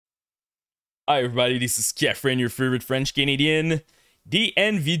Hi everybody, this is Kefren, your favorite French Canadian. The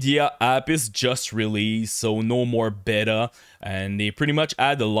Nvidia app is just released, so no more beta, and they pretty much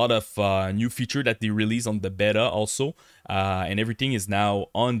add a lot of new feature that they release on the beta also, and everything is now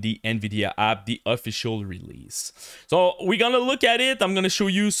on the Nvidia app, the official release. So we're gonna look at it. I'm gonna show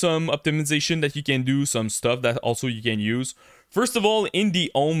you some optimization that you can do, some stuff that also you can use. First of all, in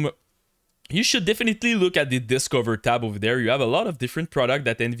the home, you should definitely look at the Discover tab over there. You have a lot of different products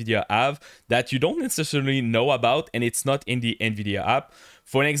that Nvidia have that you don't necessarily know about, and it's not in the Nvidia app.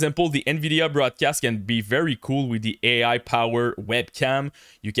 For an example, the Nvidia broadcast can be very cool with the AI power webcam.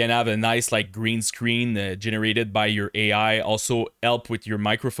 You can have a nice like green screen generated by your AI. Also help with your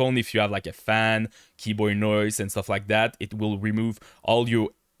microphone if you have like a fan, keyboard noise and stuff like that. It will remove all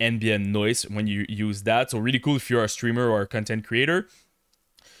your ambient noise when you use that. So really cool if you're a streamer or a content creator.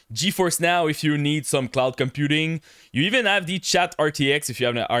 GeForce Now if you need some cloud computing. You even have the Chat RTX if you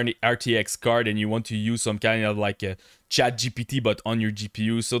have an RTX card and you want to use some kind of like a Chat GPT but on your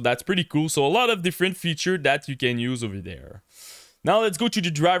GPU. So that's pretty cool. So a lot of different features that you can use over there. Now let's go to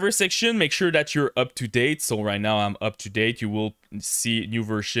the driver section. Make sure that you're up to date. So right now I'm up to date. You will see new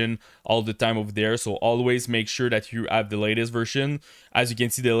version all the time over there. So always make sure that you have the latest version. As you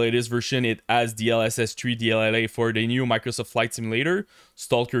can see, the latest version, it has the DLSS3, DLLA for the new Microsoft Flight Simulator,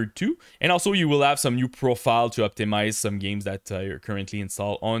 Stalker 2. And also you will have some new profile to optimize some games that you're currently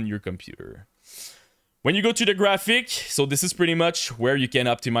installed on your computer. When you go to the graphic, so this is pretty much where you can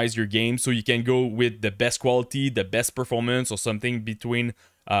optimize your game. So you can go with the best quality, the best performance, or something between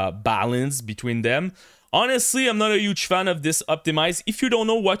balance between them. Honestly, I'm not a huge fan of this optimize. If you don't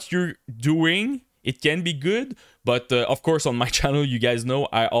know what you're doing, it can be good. But of course, on my channel, you guys know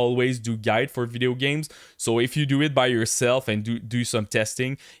I always do guide for video games. So if you do it by yourself and do some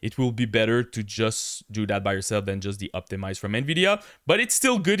testing, it will be better to just do that by yourself than just the optimize from Nvidia. But it's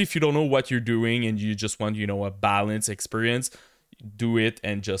still good if you don't know what you're doing and you just want, you know, a balanced experience. Do it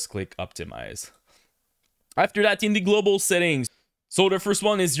and just click optimize. After that, in the global settings, so the first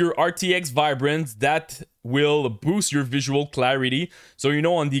one is your RTX Vibrance. That will boost your visual clarity. So you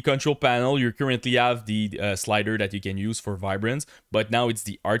know on the control panel, you currently have the slider that you can use for Vibrance, but now it's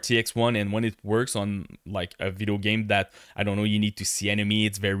the RTX one, and when it works on like a video game that, I don't know, you need to see enemy,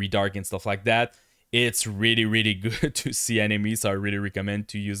 it's very dark and stuff like that, it's really good to see enemies, so I really recommend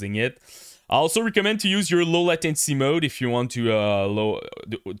to using it. I also recommend to use your low latency mode if you want to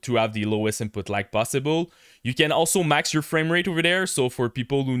have the lowest input lag possible. You can also max your frame rate over there. So for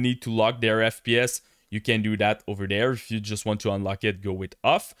people who need to lock their FPS, you can do that over there. If you just want to unlock it, go with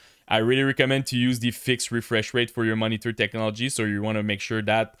off. I really recommend to use the fixed refresh rate for your monitor technology. So you want to make sure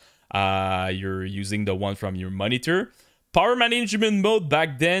that you're using the one from your monitor. Power management mode,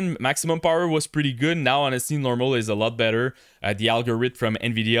 back then, maximum power was pretty good. Now, honestly, normal is a lot better. The algorithm from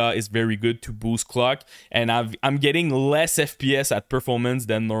Nvidia is very good to boost clock. And I'm getting less FPS at performance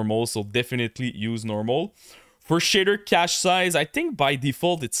than normal, so definitely use normal. For shader cache size, I think by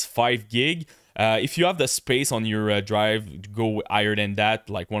default it's 5 gig. If you have the space on your drive, go higher than that,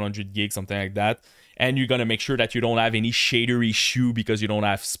 like 100 gig, something like that. And you're gonna make sure that you don't have any shader issue because you don't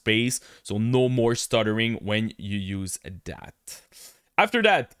have space. So no more stuttering when you use that. After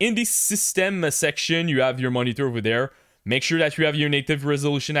that, in the system section, you have your monitor over there. Make sure that you have your native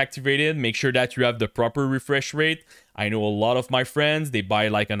resolution activated. Make sure that you have the proper refresh rate. I know a lot of my friends, they buy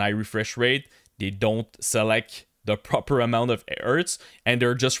like an high refresh rate. They don't select the proper amount of hertz, and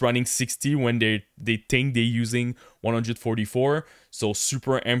they're just running 60 when they think they're using 144. So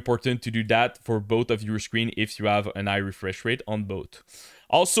super important to do that for both of your screen if you have an high refresh rate on both.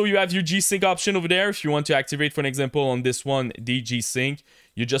 Also, you have your G-Sync option over there. If you want to activate, for an example, on this one, the G-Sync,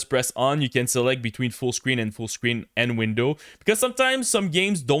 you just press on. You can select between full screen and window. Because sometimes some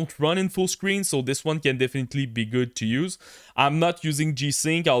games don't run in full screen, so this one can definitely be good to use. I'm not using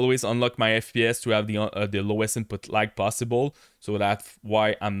G-Sync. I always unlock my FPS to have the lowest input lag possible. So that's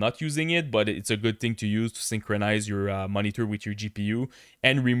why I'm not using it, but it's a good thing to use to synchronize your monitor with your GPU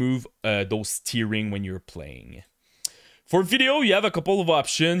and remove those steering when you're playing. For video, you have a couple of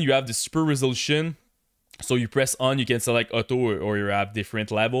options. You have the super resolution. So you press on, you can select auto or you have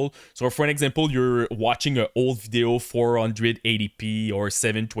different level. So for an example, you're watching an old video 480p or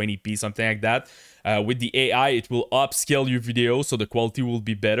 720p, something like that. With the AI, it will upscale your video so the quality will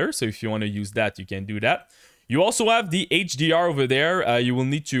be better. So if you want to use that, you can do that. You also have the HDR over there. You will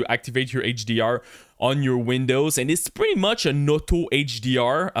need to activate your HDR. on your Windows, and it's pretty much an auto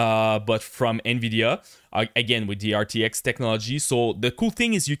HDR, but from Nvidia, again with the RTX technology. So the cool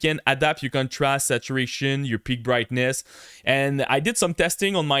thing is you can adapt your contrast, saturation, your peak brightness, and I did some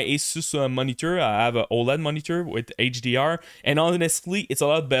testing on my Asus monitor. I have an OLED monitor with HDR, and honestly, it's a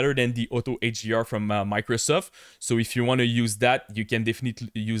lot better than the auto HDR from Microsoft. So if you want to use that, you can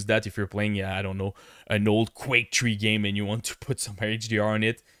definitely use that if you're playing, I don't know, an old Quake 3 game and you want to put some HDR on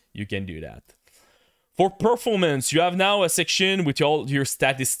it, you can do that. For performance, you have now a section with all your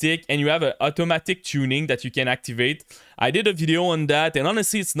statistic, and you have an automatic tuning that you can activate. I did a video on that, and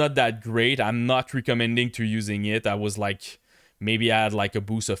honestly, it's not that great. I'm not recommending to using it. I was like, maybe I had like a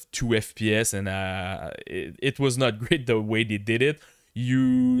boost of 2 FPS, and it was not great the way they did it.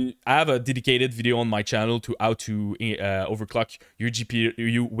 I have a dedicated video on my channel to how to overclock your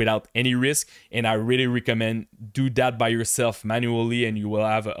GPU without any risk, and I really recommend do that by yourself manually, and you will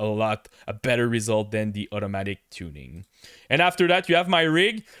have a better result than the automatic tuning. And after that, you have my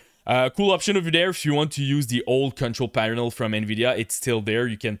rig. Cool option over there. If you want to use the old control panel from Nvidia, it's still there.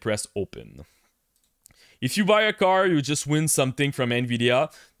 You can press open. If you buy a car, you just win something from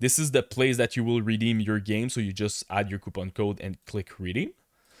Nvidia. This is the place that you will redeem your game. So you just add your coupon code and click redeem.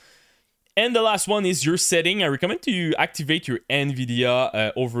 And the last one is your setting. I recommend you activate your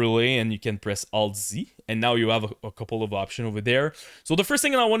Nvidia overlay, and you can press Alt-Z. And now you have a couple of options over there. So the first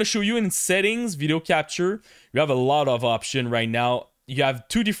thing I want to show you in settings, video capture, you have a lot of options right now. You have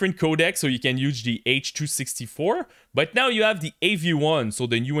 2 different codecs, so you can use the H.264, but now you have the AV1, so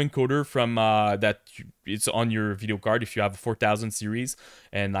the new encoder from it's on your video card if you have a 4000 series,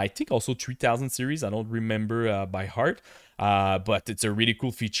 and I think also 3000 series. I don't remember by heart, but it's a really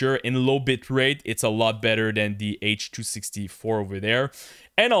cool feature. In low bit rate, it's a lot better than the H.264 over there.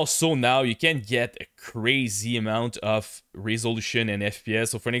 And also now you can get a crazy amount of resolution and FPS.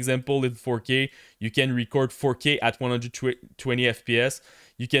 So for an example, in 4K, you can record 4K at 120 FPS.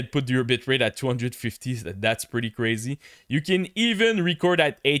 You can put your bitrate at 250. That's pretty crazy. You can even record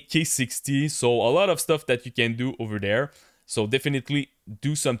at 8K 60. So a lot of stuff that you can do over there. So definitely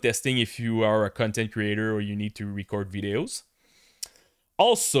do some testing if you are a content creator or you need to record videos.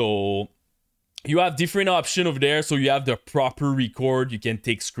 Also, you have different options over there. So you have the proper record. You can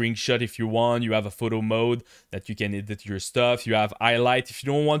take screenshot if you want. You have a photo mode that you can edit your stuff. You have highlight. If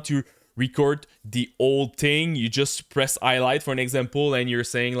you don't want to record the old thing, you just press highlight for an example, and you're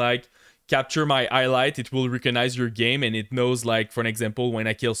saying like, capture my highlight. It will recognize your game, and it knows, like, for an example, when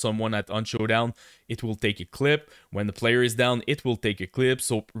I kill someone on showdown, it will take a clip. When the player is down, it will take a clip.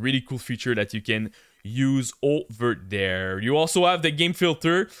 So really cool feature that you can use over there. You also have the game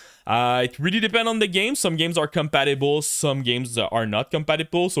filter. It really depends on the game. Some games are compatible, some games are not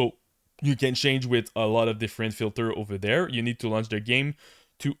compatible, so you can change with a lot of different filter over there. You need to launch the game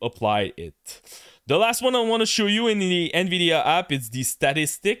to apply it. The last one I want to show you in the Nvidia app is the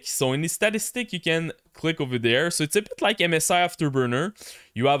statistic. So in the statistic, you can click over there. So it's a bit like MSI Afterburner.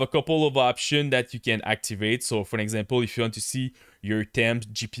 You have a couple of options that you can activate. So for an example, if you want to see your temp,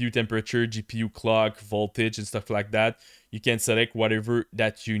 GPU temperature, GPU clock, voltage, and stuff like that, you can select whatever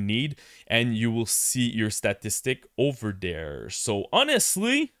that you need, and you will see your statistic over there. So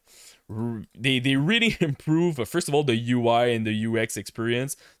honestly, they really improve, first of all, the UI and the UX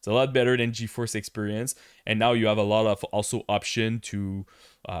experience. It's a lot better than GeForce experience, and now you have a lot of also option to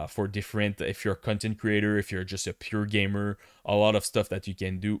for different, if you're a content creator, if you're just a pure gamer, a lot of stuff that you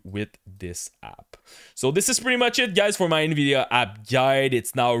can do with this app. So this is pretty much it, guys, for my Nvidia app guide.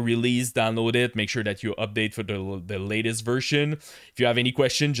 It's now released. Download it. Make sure that you update for the latest version. If you have any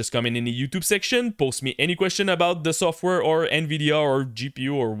question, just comment in the YouTube section. Post me any question about the software or Nvidia or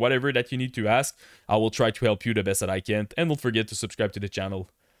GPU or whatever that you need to ask. I will try to help you the best that I can. And don't forget to subscribe to the channel.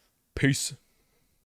 Peace.